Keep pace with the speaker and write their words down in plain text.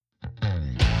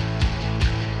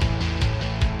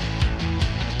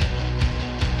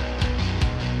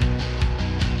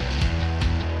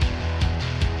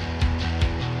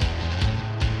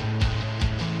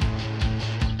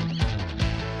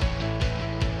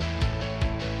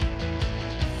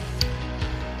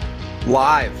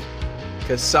Live.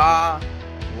 CASA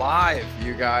live,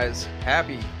 you guys.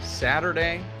 Happy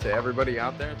Saturday to everybody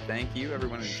out there. Thank you,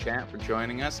 everyone in the chat, for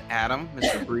joining us. Adam,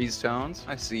 Mr. Breeze Tones,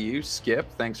 I see you.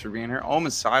 Skip, thanks for being here.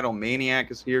 Homicidal Maniac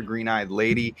is here. Green-Eyed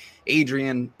Lady.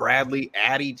 Adrian, Bradley,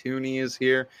 Addie Tooney is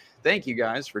here. Thank you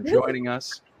guys for joining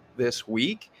us this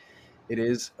week. It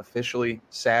is officially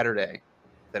Saturday.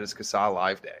 That is CASA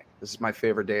Live Day. This is my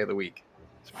favorite day of the week.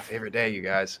 It's my favorite day, you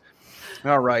guys.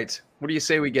 All right. What do you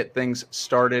say we get things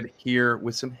started here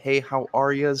with some hey, how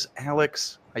are yas?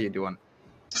 Alex, how you doing?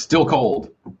 Still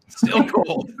cold. Still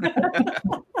cold.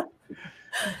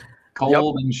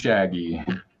 Cold and shaggy.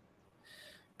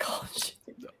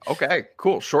 Okay,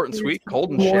 cool. Short and sweet, cold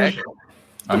and shaggy.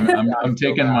 I'm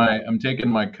taking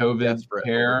my COVID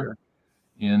hair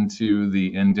into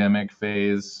the endemic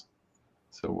phase.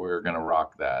 So we're gonna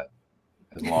rock that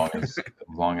as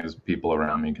long as people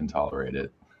around me can tolerate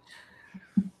it.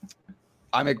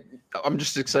 I'm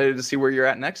just excited to see where you're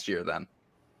at next year then.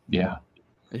 Yeah.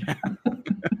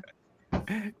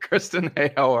 Kristen,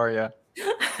 hey, how are you?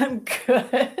 I'm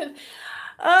good.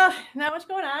 Not much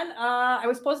going on. I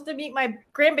was supposed to meet my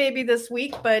grandbaby this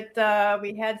week, but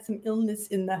we had some illness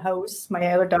in the house. My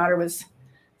other daughter was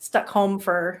stuck home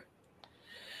for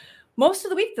most of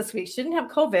the week this week. She didn't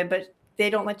have COVID, but they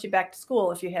don't let you back to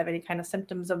school if you have any kind of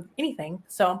symptoms of anything.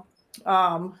 So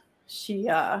she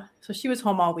was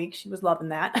home all week. She was loving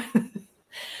that.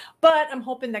 But I'm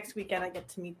hoping next weekend I get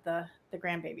to meet the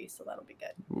grandbaby, so that'll be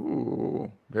good.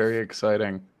 Ooh, very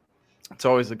exciting. It's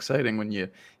always exciting when you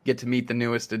get to meet the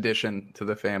newest addition to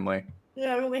the family.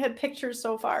 Yeah, we only had pictures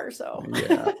so far, so.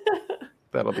 Yeah,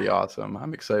 that'll be awesome.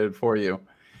 I'm excited for you.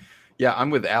 Yeah, I'm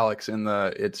with Alex in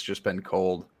the it's just been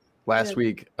cold. Last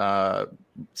week,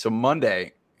 so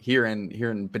Monday, here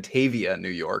in Batavia, New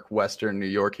York, Western New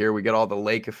York here, we get all the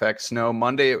lake effect snow.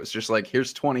 Monday, it was just like,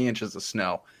 here's 20 inches of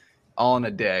snow all in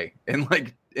a day.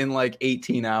 In like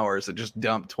 18 hours, it just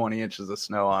dumped 20 inches of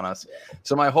snow on us.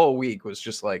 So my whole week was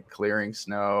just like clearing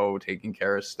snow, taking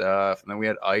care of stuff. And then we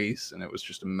had ice and it was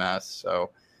just a mess.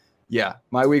 So yeah,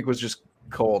 my week was just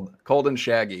cold and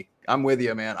shaggy. I'm with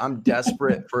you, man. I'm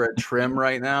desperate for a trim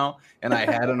right now. And I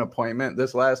had an appointment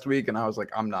this last week and I was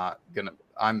like,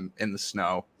 I'm in the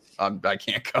snow. I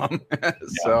can't come.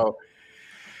 So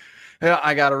yeah,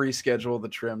 I got to reschedule the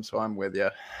trim. So I'm with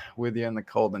you in the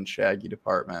cold and shaggy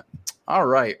department. All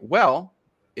right. Well,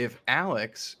 if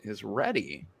Alex is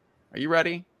ready, are you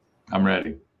ready? I'm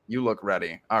ready. You look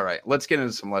ready. All right. Let's get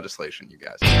into some legislation, you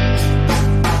guys.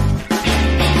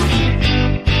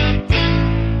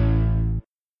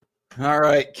 All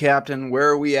right, Captain, where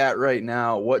are we at right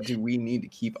now? What do we need to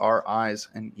keep our eyes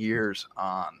and ears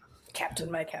on?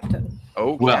 Captain, my captain.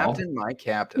 Oh, well, Captain, my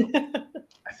captain.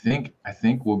 I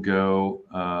think we'll go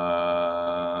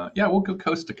we'll go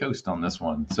coast to coast on this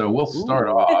one. So we'll start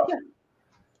off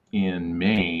in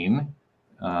Maine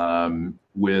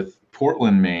with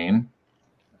Portland, Maine.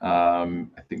 I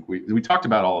think we talked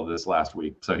about all of this last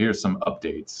week. So here's some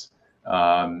updates.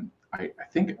 I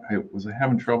think I was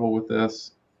having trouble with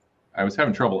this. I was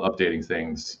having trouble updating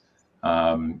things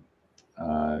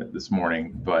this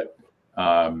morning, but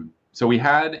so we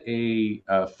had a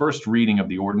first reading of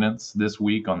the ordinance this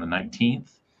week on the 19th.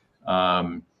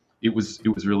 It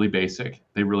was really basic.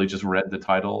 They really just read the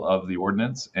title of the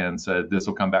ordinance and said this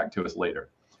will come back to us later.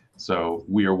 So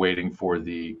we are waiting for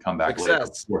the come back later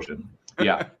portion.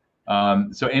 Yeah.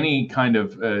 So any kind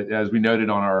of, as we noted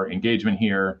on our engagement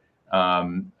here,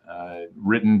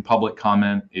 written public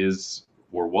comment is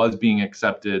or was being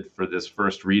accepted for this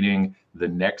first reading. The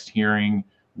next hearing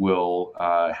will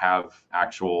have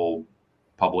actual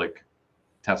public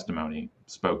testimony,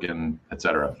 spoken,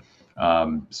 etc.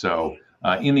 So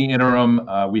in the interim,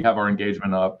 we have our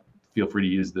engagement up. Feel free to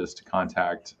use this to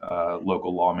contact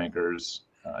local lawmakers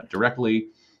directly.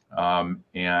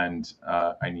 And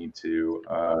I need to,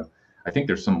 I think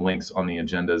there's some links on the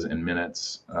agendas and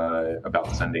minutes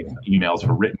about sending emails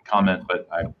for written comment, but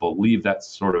I believe that's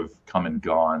sort of come and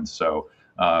gone. So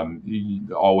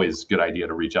always good idea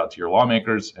to reach out to your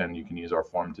lawmakers, and you can use our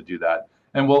form to do that.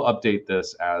 And we'll update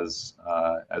this as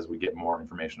we get more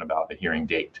information about the hearing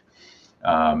date.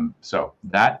 So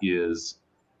that is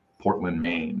Portland,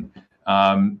 Maine.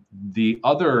 The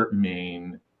other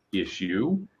main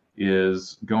issue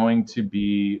is going to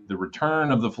be the return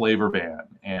of the flavor ban.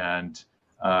 And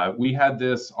we had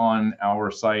this on our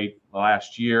site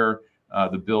last year.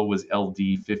 The bill was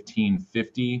LD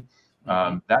 1550.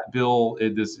 That bill,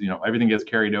 everything gets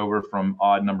carried over from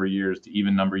odd number years to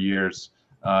even number years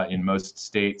in most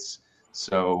states.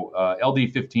 So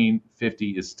LD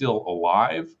 1550 is still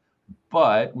alive,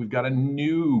 but we've got a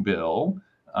new bill.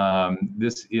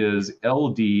 This is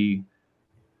LD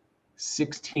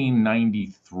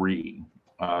 1693.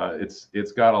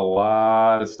 It's got a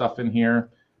lot of stuff in here,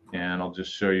 and I'll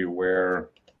just show you where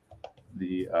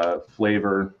the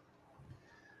flavor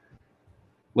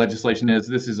legislation is.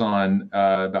 This is on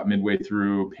about midway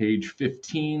through page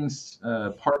 15,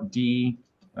 Part D,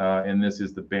 and this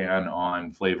is the ban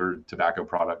on flavored tobacco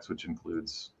products, which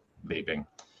includes vaping.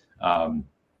 And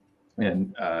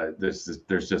there's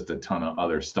just a ton of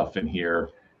other stuff in here.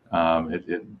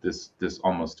 This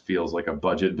almost feels like a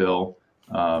budget bill.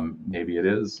 Maybe it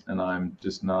is, and I'm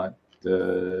just not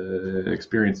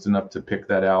experienced enough to pick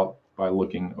that out by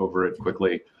looking over it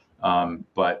quickly.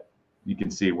 But you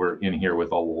can see we're in here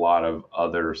with a lot of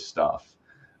other stuff.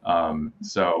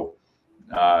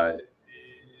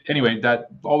 Anyway, that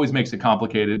always makes it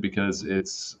complicated because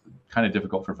it's kind of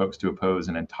difficult for folks to oppose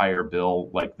an entire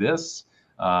bill like this.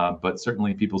 But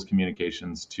certainly people's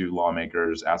communications to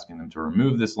lawmakers asking them to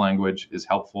remove this language is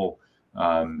helpful.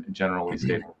 Generally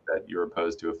stating that you're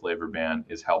opposed to a flavor ban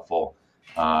is helpful.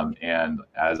 And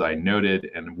as I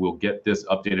noted, and we'll get this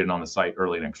updated on the site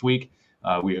early next week,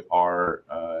 we are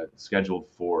scheduled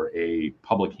for a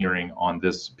public hearing on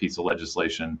this piece of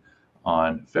legislation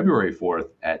on February 4th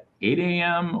at 8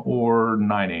 a.m. or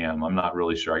 9 a.m. I'm not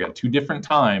really sure. I got two different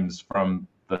times from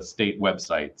the state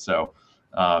website. So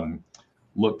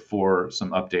look for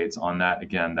some updates on that.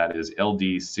 Again, that is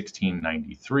LD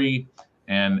 1693.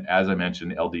 And as I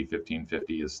mentioned, LD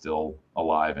 1550 is still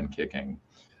alive and kicking.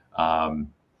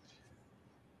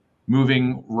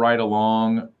 Moving right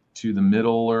along to the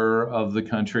middler of the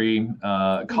country,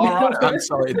 Colorado. I'm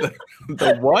sorry, the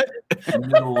what? The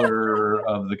middler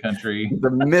of the country.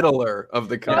 The middler of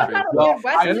the country. Well,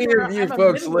 any of you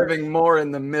folks living more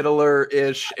in the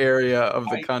middler-ish area of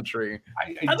the country.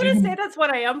 I'm going to say that's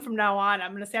what I am from now on.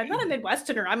 I'm going to say I'm not a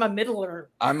Midwesterner. I'm a middler.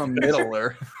 I'm a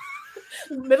middler.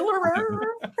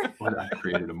 Middlerer. Well, I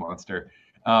created a monster.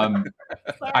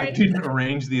 I didn't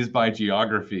arrange these by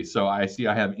geography, so I see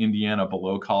I have Indiana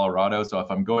below Colorado. So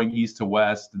if I'm going east to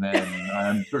west, then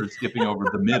I'm sort of skipping over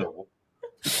the middle.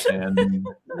 And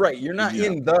right, you're not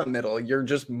in the middle; you're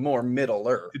just more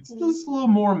middler. It's just a little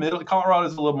more middle.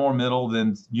 Colorado's a little more middle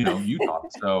than Utah.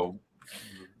 So,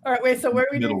 all right, wait. So where are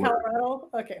we doing Colorado?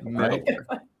 Okay.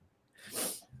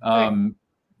 I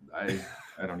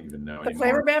don't even know. The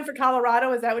flavor ban for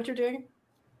Colorado, is that what you're doing?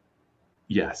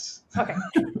 Yes. Okay.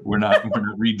 we're not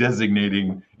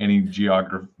redesignating any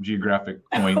geographic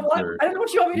points. I don't know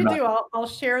what you want me to do. I'll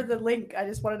share the link. I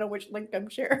just want to know which link I'm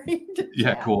sharing.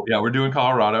 Yeah, cool. Yeah, we're doing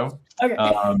Colorado. Okay.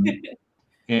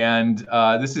 And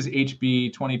this is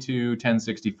HB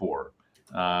 221064.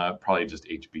 Probably just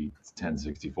HB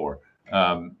 1064.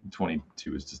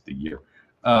 22 is just the year.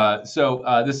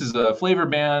 So this is a flavor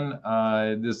ban.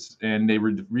 And they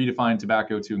redefined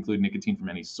tobacco to include nicotine from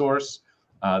any source.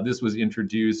 This was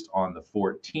introduced on the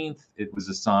 14th. It was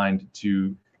assigned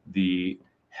to the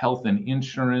Health and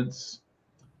Insurance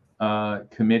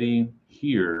Committee.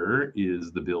 Here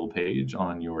is the bill page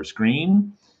on your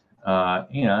screen.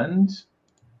 And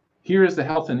here is the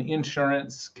Health and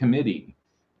Insurance Committee.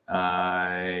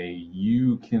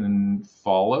 You can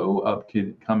follow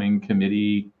upcoming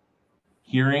committee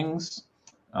hearings.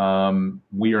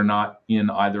 We are not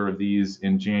in either of these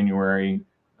in January.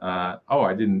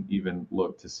 I didn't even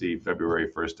look to see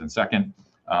February 1st and 2nd.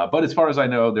 But as far as I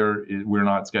know, we're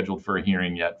not scheduled for a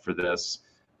hearing yet for this.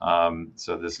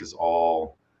 So this is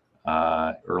all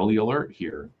early alert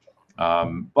here.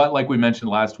 But like we mentioned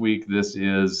last week, this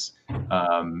is,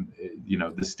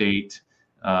 the state.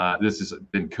 This has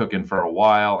been cooking for a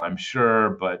while, I'm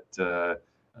sure, but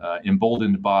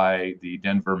emboldened by the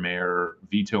Denver mayor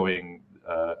vetoing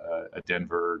a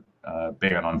Denver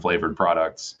ban on flavored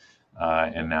products.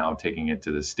 And now taking it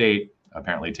to the state,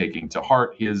 apparently taking to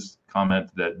heart his comment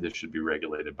that this should be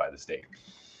regulated by the state.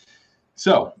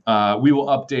 So we will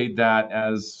update that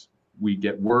as we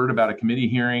get word about a committee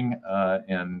hearing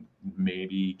and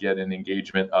maybe get an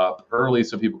engagement up early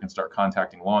so people can start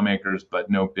contacting lawmakers, but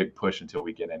no big push until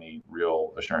we get any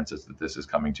real assurances that this is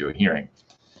coming to a hearing.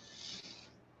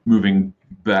 Moving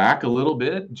back a little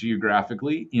bit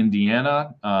geographically,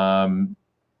 Indiana.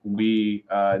 We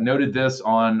noted this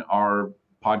on our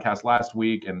podcast last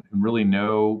week and really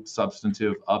no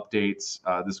substantive updates.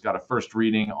 This got a first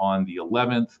reading on the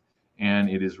 11th, and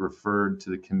it is referred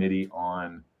to the Committee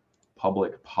on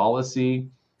Public Policy.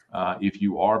 If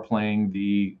you are playing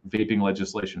the vaping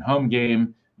legislation home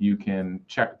game, you can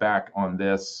check back on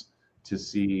this to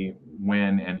see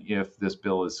when and if this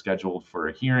bill is scheduled for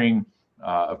a hearing.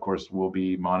 Of course, we'll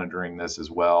be monitoring this as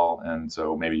well. And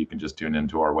so maybe you can just tune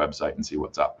into our website and see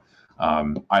what's up.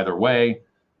 Either way,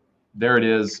 there it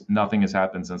is. Nothing has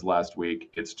happened since last week.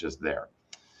 It's just there.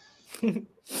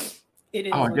 It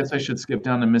is. Oh, I guess I should skip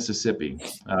down to Mississippi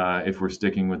if we're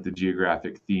sticking with the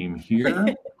geographic theme here.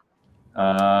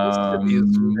 Mississippi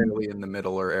is fairly in the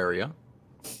middler area.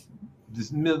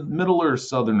 This middle or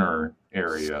southerner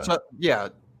area. So, yeah,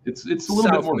 it's a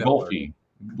little bit more gulfy.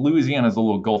 Louisiana's a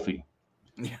little gulfy.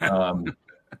 Yeah.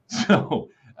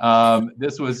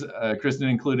 This was Kristen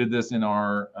included this in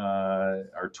our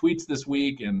tweets this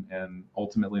week, and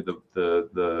ultimately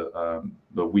the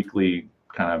weekly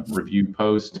kind of review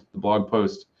post, the blog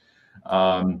post.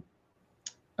 A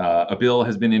bill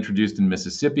has been introduced in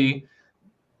Mississippi.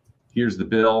 Here's the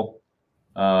bill.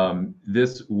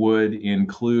 This would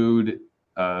include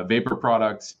vapor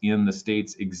products in the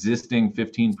state's existing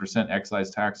 15% excise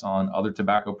tax on other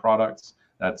tobacco products.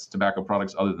 That's tobacco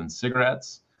products other than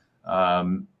cigarettes.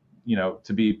 To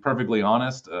be perfectly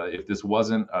honest, if this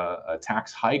wasn't a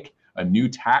tax hike, a new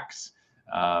tax,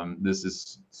 this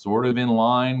is sort of in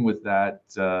line with that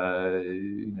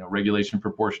regulation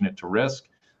proportionate to risk.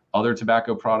 Other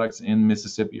tobacco products in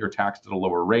Mississippi are taxed at a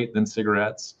lower rate than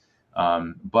cigarettes.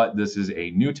 But this is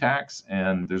a new tax,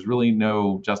 and there's really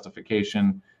no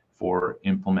justification for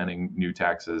implementing new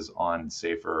taxes on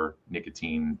safer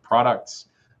nicotine products.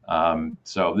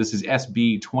 So this is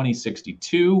SB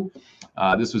 2062.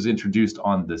 This was introduced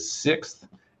on the 6th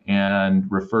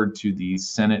and referred to the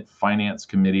Senate Finance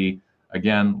Committee.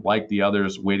 Again, like the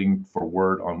others, waiting for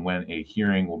word on when a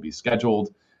hearing will be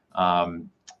scheduled,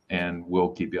 and we'll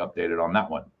keep you updated on that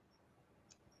one.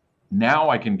 Now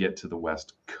I can get to the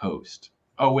West Coast.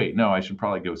 Oh, wait, no, I should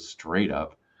probably go straight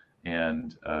up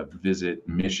and visit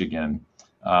Michigan.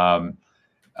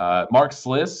 Mark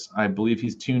Sliss, I believe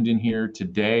he's tuned in here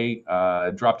today,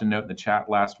 dropped a note in the chat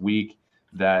last week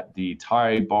that the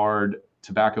tie-barred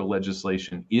tobacco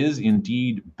legislation is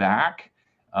indeed back,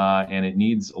 and it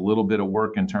needs a little bit of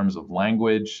work in terms of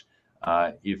language.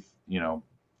 If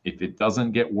it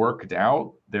doesn't get worked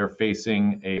out, they're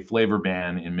facing a flavor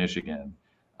ban in Michigan.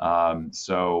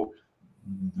 So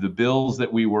the bills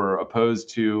that we were opposed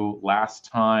to last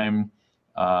time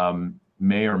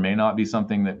may or may not be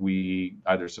something that we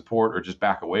either support or just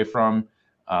back away from,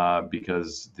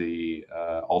 because the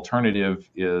alternative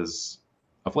is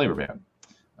a flavor ban.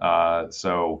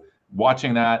 So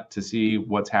watching that to see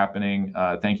what's happening.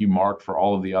 Thank you, Mark, for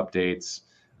all of the updates.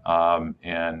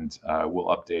 And we'll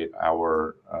update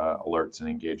our alerts and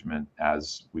engagement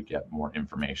as we get more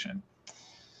information.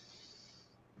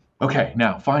 Okay,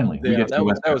 now finally, we get to the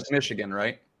West Coast. That was Michigan,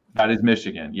 right? That is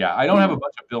Michigan. Yeah, I don't have a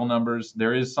bunch of bill numbers.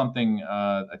 There is something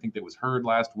I think that was heard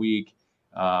last week.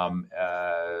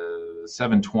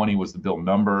 720 was the bill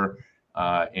number,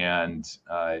 and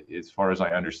as far as I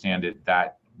understand it,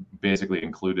 that basically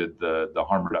included the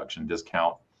harm reduction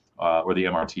discount or the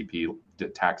MRTP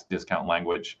tax discount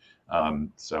language.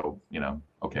 So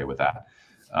okay with that.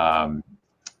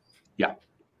 Yeah.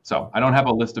 So I don't have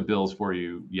a list of bills for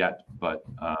you yet, but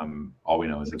all we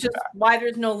know is it's just back. Why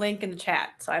there's no link in the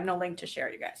chat. So I have no link to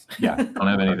share, you guys. Yeah, don't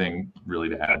have anything really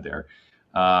to add there.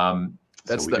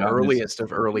 That's the earliest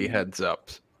of early heads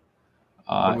ups.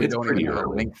 We don't even have a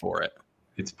link for it.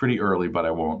 It's pretty early, but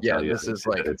I won't tell you. Yeah, this is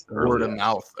like word of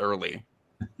mouth early.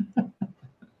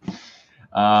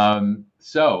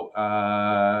 So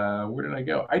where did I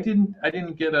go? I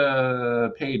didn't get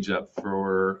a page up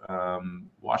for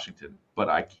Washington, but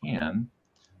I can.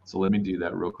 So let me do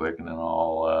that real quick, and then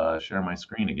I'll share my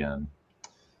screen again.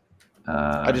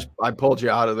 I pulled you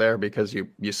out of there because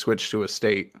you switched to a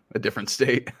different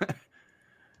state.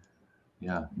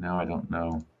 Yeah, now I don't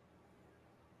know.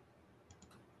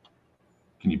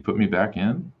 Can you put me back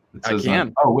in? It says, I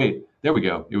can. Oh wait, there we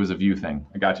go. It was a view thing.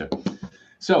 I gotcha.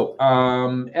 So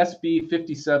SB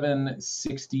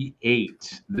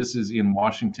 5768. This is in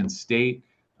Washington State.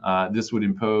 This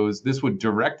would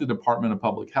direct the Department of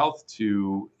Public Health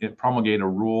to promulgate a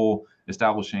rule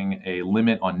establishing a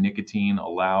limit on nicotine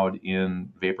allowed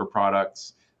in vapor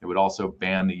products. It would also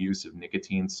ban the use of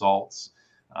nicotine salts.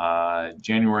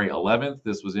 January 11th,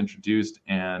 this was introduced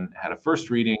and had a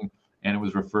first reading, and it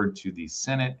was referred to the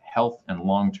Senate Health and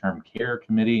Long-Term Care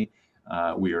Committee.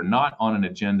 We are not on an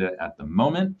agenda at the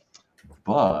moment,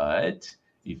 but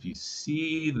if you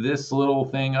see this little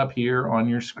thing up here on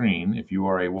your screen, if you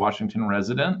are a Washington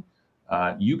resident,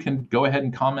 you can go ahead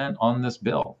and comment on this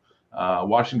bill.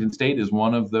 Washington State is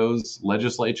one of those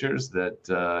legislatures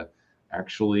that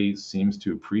actually seems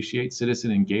to appreciate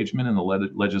citizen engagement in the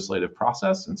legislative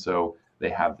process, and so they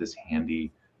have this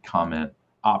handy comment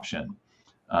option.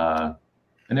 And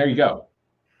there you go.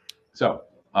 So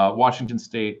Washington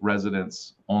State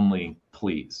residents only,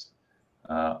 please.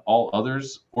 All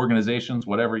others, organizations,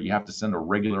 whatever, you have to send a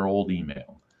regular old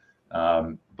email.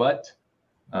 But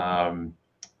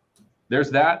there's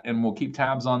that, and we'll keep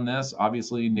tabs on this.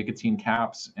 Obviously, nicotine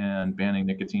caps and banning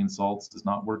nicotine salts does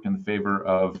not work in favor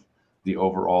of the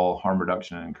overall harm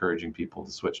reduction and encouraging people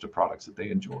to switch to products that they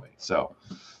enjoy. So,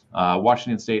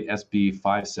 Washington State SB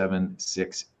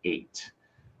 5768.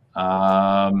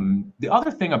 The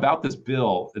other thing about this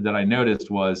bill that I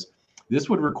noticed was this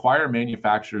would require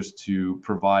manufacturers to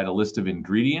provide a list of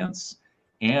ingredients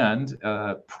and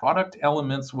product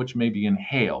elements which may be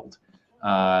inhaled.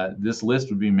 This list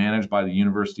would be managed by the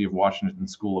University of Washington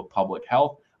School of Public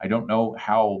Health. I don't know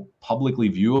how publicly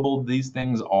viewable these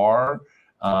things are.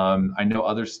 I know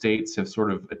other states have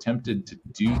sort of attempted to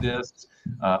do this.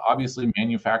 Obviously,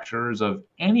 manufacturers of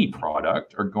any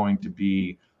product are going to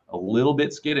be a little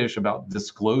bit skittish about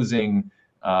disclosing,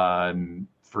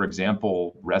 for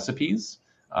example, recipes,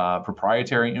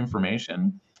 proprietary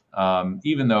information,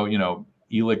 even though,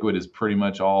 e-liquid is pretty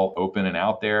much all open and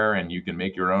out there, and you can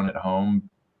make your own at home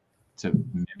to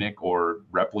mimic or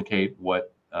replicate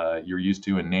what you're used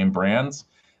to in name brands.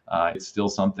 It's still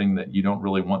something that you don't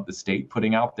really want the state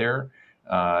putting out there.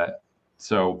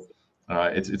 So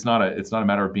it's not a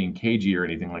matter of being cagey or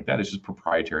anything like that. It's just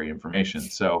proprietary information.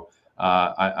 So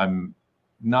I'm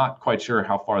not quite sure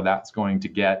how far that's going to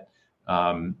get.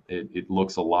 It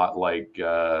looks a lot like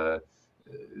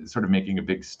sort of making a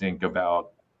big stink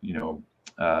about,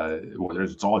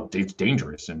 it's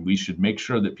dangerous, and we should make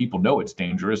sure that people know it's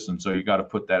dangerous, and so you got to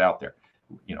put that out there,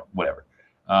 whatever.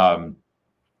 And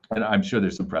I'm sure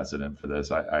there's some precedent for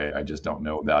this. I just don't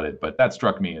know about it, but that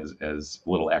struck me as a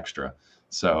little extra.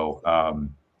 So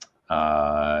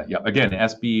again,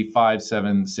 SB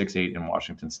 5768 in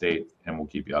Washington State, and we'll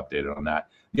keep you updated on that.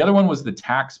 The other one was the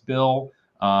tax bill.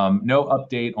 No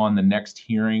update on the next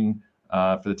hearing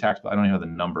for the tax bill. I don't even have the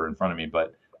number in front of me,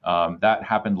 but that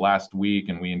happened last week,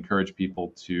 and we encourage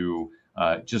people to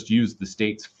just use the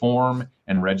state's form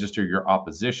and register your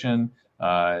opposition.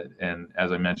 And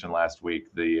as I mentioned last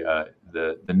week, the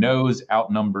no's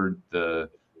outnumbered the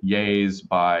yays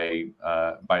by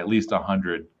at least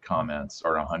 100 comments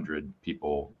or 100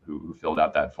 people who filled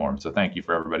out that form. So thank you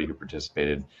for everybody who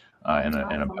participated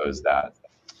and opposed that.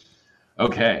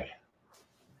 Okay.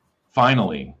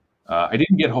 Finally, I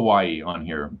didn't get Hawaii on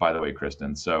here, by the way,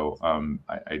 Kristen. So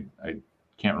I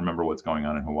can't remember what's going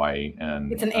on in Hawaii.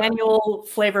 And it's an annual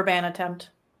flavor ban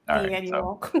attempt.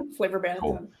 Annual flavor ban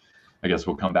attempt. I guess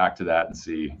we'll come back to that and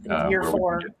see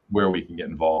where we can get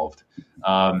involved.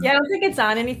 I don't think it's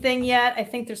on anything yet. I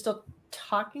think they're still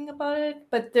talking about it,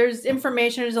 but there's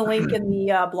information. There's a link in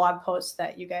the blog post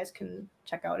that you guys can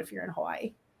check out if you're in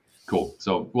Hawaii. Cool.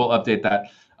 So we'll update that.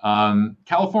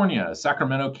 California,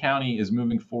 Sacramento County is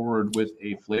moving forward with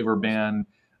a flavor ban.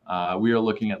 We are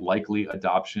looking at likely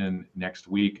adoption next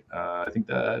week. I think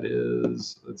that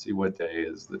is, let's see, what day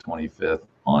is the 25th?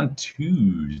 On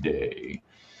Tuesday.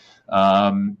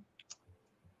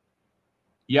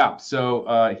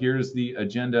 So here's the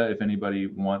agenda if anybody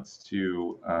wants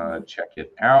to check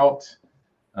it out.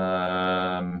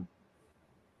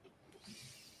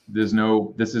 This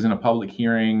isn't a public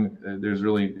hearing.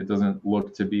 It doesn't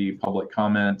look to be public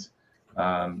comment.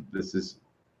 This is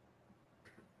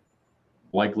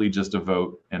likely just a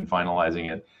vote and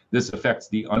finalizing it. This affects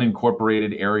the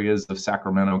unincorporated areas of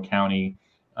Sacramento County.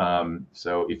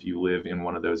 So if you live in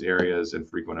one of those areas and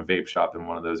frequent a vape shop in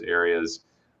one of those areas,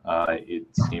 it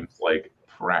seems like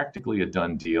practically a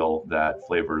done deal that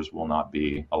flavors will not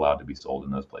be allowed to be sold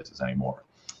in those places anymore.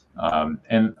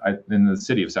 In the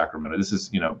city of Sacramento, this is,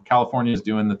 California is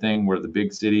doing the thing where the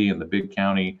big city and the big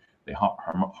county, they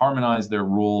harmonize their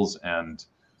rules, and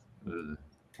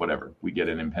whatever, we get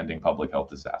an impending public health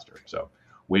disaster. So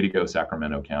way to go,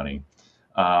 Sacramento County.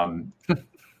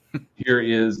 Here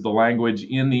is the language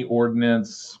in the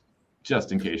ordinance,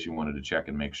 just in case you wanted to check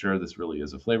and make sure this really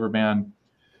is a flavor ban.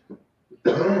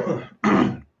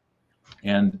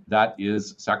 And that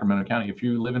is Sacramento County. If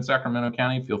you live in Sacramento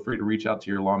County, feel free to reach out to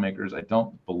your lawmakers. I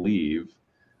don't believe,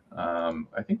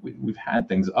 I think we've had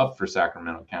things up for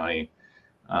Sacramento County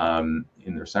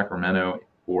in their Sacramento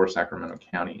or Sacramento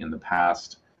County in the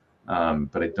past,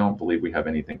 but I don't believe we have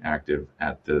anything active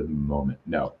at the moment.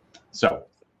 No. So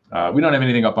we don't have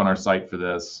anything up on our site for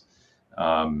this,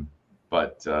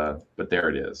 but there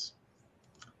it is.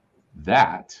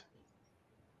 That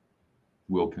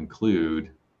will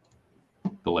conclude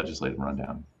the legislative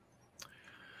rundown.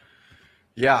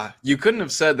 Yeah, you couldn't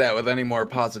have said that with any more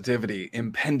positivity.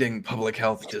 Impending public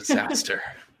health disaster.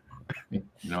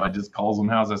 I just calls them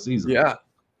how's I sees them.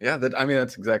 Yeah.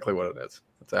 That's exactly what it is.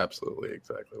 That's absolutely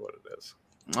exactly what it is.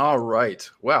 All right.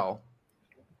 Well,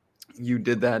 you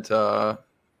did that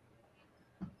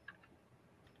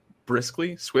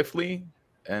briskly, swiftly,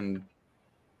 and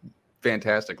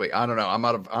fantastically. I don't know. I'm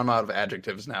out of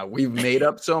adjectives now. We've made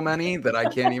up so many that I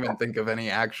can't even think of any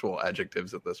actual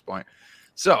adjectives at this point.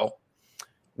 So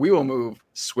we will move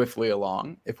swiftly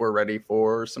along if we're ready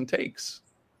for some takes.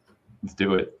 Let's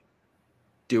do it.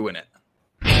 Doing it.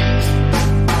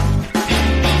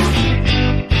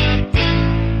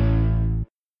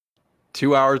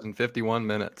 Two hours and 51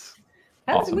 minutes.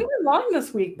 Awesome. We were long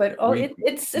this week, but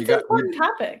it's an important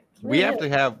topic. We have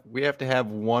to have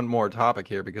one more topic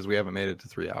here because we haven't made it to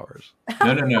 3 hours.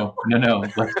 No.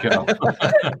 Let's go.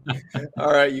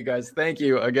 All right, you guys. Thank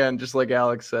you again. Just like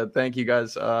Alex said, thank you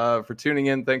guys for tuning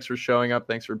in. Thanks for showing up.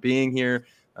 Thanks for being here.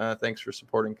 Thanks for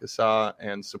supporting CASA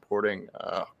and supporting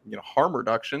harm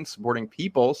reduction, supporting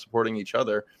people, supporting each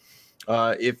other.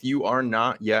 If you are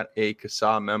not yet a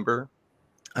CASA member,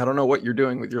 I don't know what you're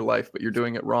doing with your life, but you're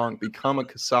doing it wrong. Become a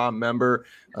CASA member.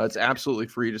 It's absolutely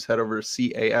free. Just head over to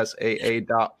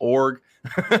casaa.org.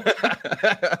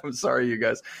 I'm sorry, you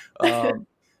guys.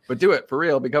 But do it for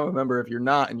real. Become a member. If you're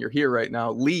not and you're here right now,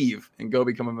 leave and go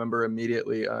become a member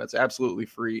immediately. It's absolutely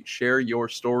free. Share your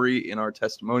story in our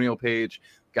testimonial page.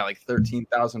 We've got like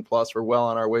 13,000 plus. We're well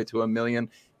on our way to 1 million,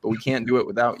 but we can't do it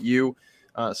without you.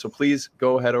 So please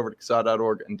go head over to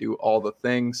CASA.org and do all the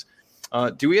things.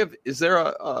 Do we have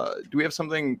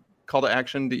something call to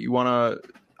action that you want to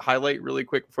highlight really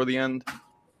quick before the end?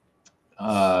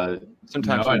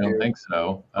 Sometimes I don't think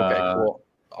so. Okay, cool.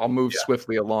 I'll move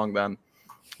swiftly along then.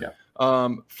 Yeah.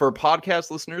 For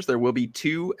podcast listeners, there will be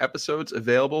 2 episodes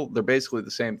available. They're basically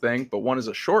the same thing, but one is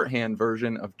a shorthand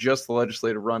version of just the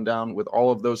legislative rundown with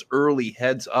all of those early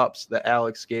heads ups that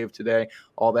Alex gave today,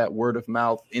 all that word of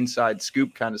mouth, inside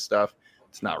scoop kind of stuff.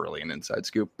 It's not really an inside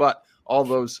scoop, but all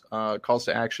those calls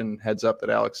to action, heads up that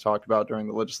Alex talked about during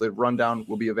the legislative rundown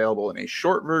will be available in a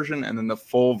short version, and then the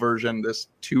full version, this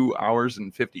 2 hours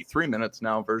and 53 minutes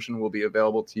now version, will be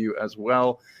available to you as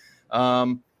well.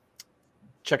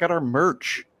 Check out our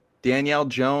merch. Danielle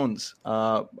Jones,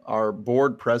 our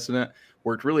board president,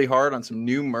 worked really hard on some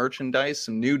new merchandise,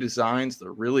 some new designs.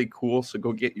 They're really cool, so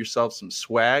go get yourself some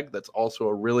swag. That's also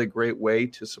a really great way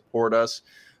to support us.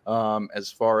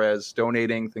 As far as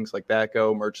donating, things like that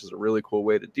go, merch is a really cool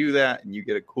way to do that, and you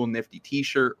get a cool nifty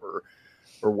t-shirt or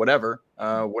whatever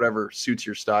suits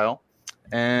your style.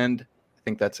 And I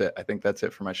think that's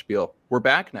it for my spiel. We're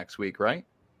back next week, right?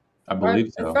 I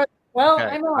believe so. Well, Okay.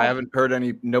 I know. I haven't heard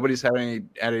nobody's had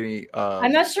any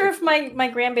I'm not sure if my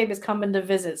grandbaby's coming to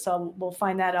visit, so we'll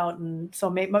find that out. And so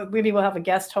maybe we'll have a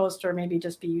guest host, or maybe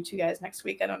just be you 2 guys next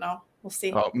week. I don't know. We'll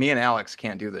see. Oh, me and Alex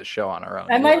can't do this show on our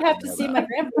own. I might have to see my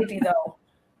grandbaby though.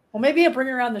 Well, maybe I'll bring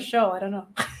her on the show. I don't know.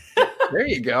 There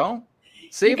you go.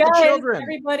 Save You guys, the children.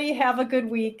 Everybody have a good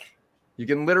week. You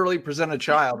can literally present a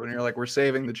child when you're like, we're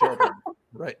saving the children.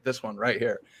 Right. This one right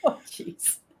here. Oh,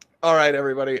 jeez. All right,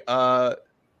 everybody.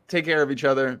 Take care of each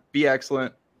other. Be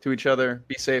excellent to each other.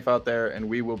 Be safe out there. And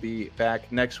we will be back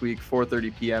next week,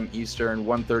 4:30 p.m. Eastern,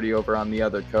 1:30 over on the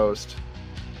other coast.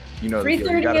 You know, the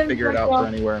deal. You got to figure it out for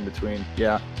anywhere in between.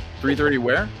 Yeah. 3:30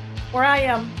 where? Where I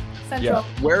am. Central.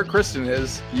 Yeah. Where Kristen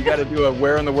is. You got to do a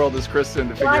where in the world is Kristen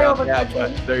to figure out that.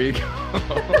 But there you go.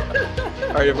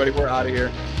 All right, everybody. We're out of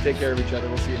here. Take care of each other.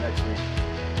 We'll see you next week.